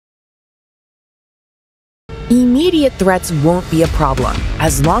Immediate threats won't be a problem,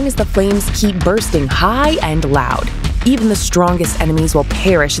 as long as the flames keep bursting high and loud. Even the strongest enemies will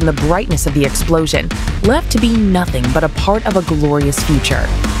perish in the brightness of the explosion, left to be nothing but a part of a glorious future.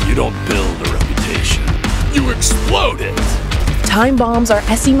 You don't build a reputation, you explode it! Time bombs are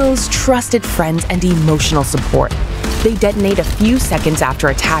Esiemo's trusted friends and emotional support. They detonate a few seconds after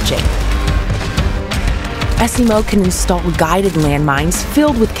attaching. Esiemo can install guided landmines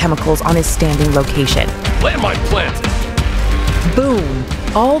filled with chemicals on his standing location. Landmine planted! Boom!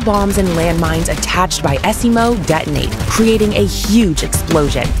 All bombs and landmines attached by Esiemo detonate, creating a huge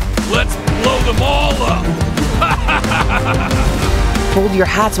explosion. Let's blow them all up! Hold your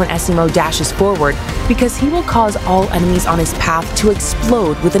hats when Esiemo dashes forward, because he will cause all enemies on his path to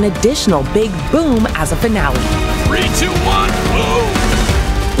explode with an additional big boom as a finale. 3, 2, 1, boom!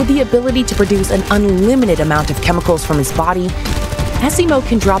 With the ability to produce an unlimited amount of chemicals from his body, Esiemo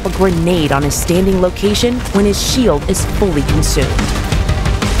can drop a grenade on his standing location when his shield is fully consumed.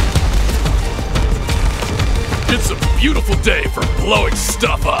 It's a beautiful day for blowing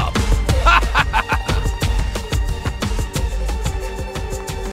stuff up!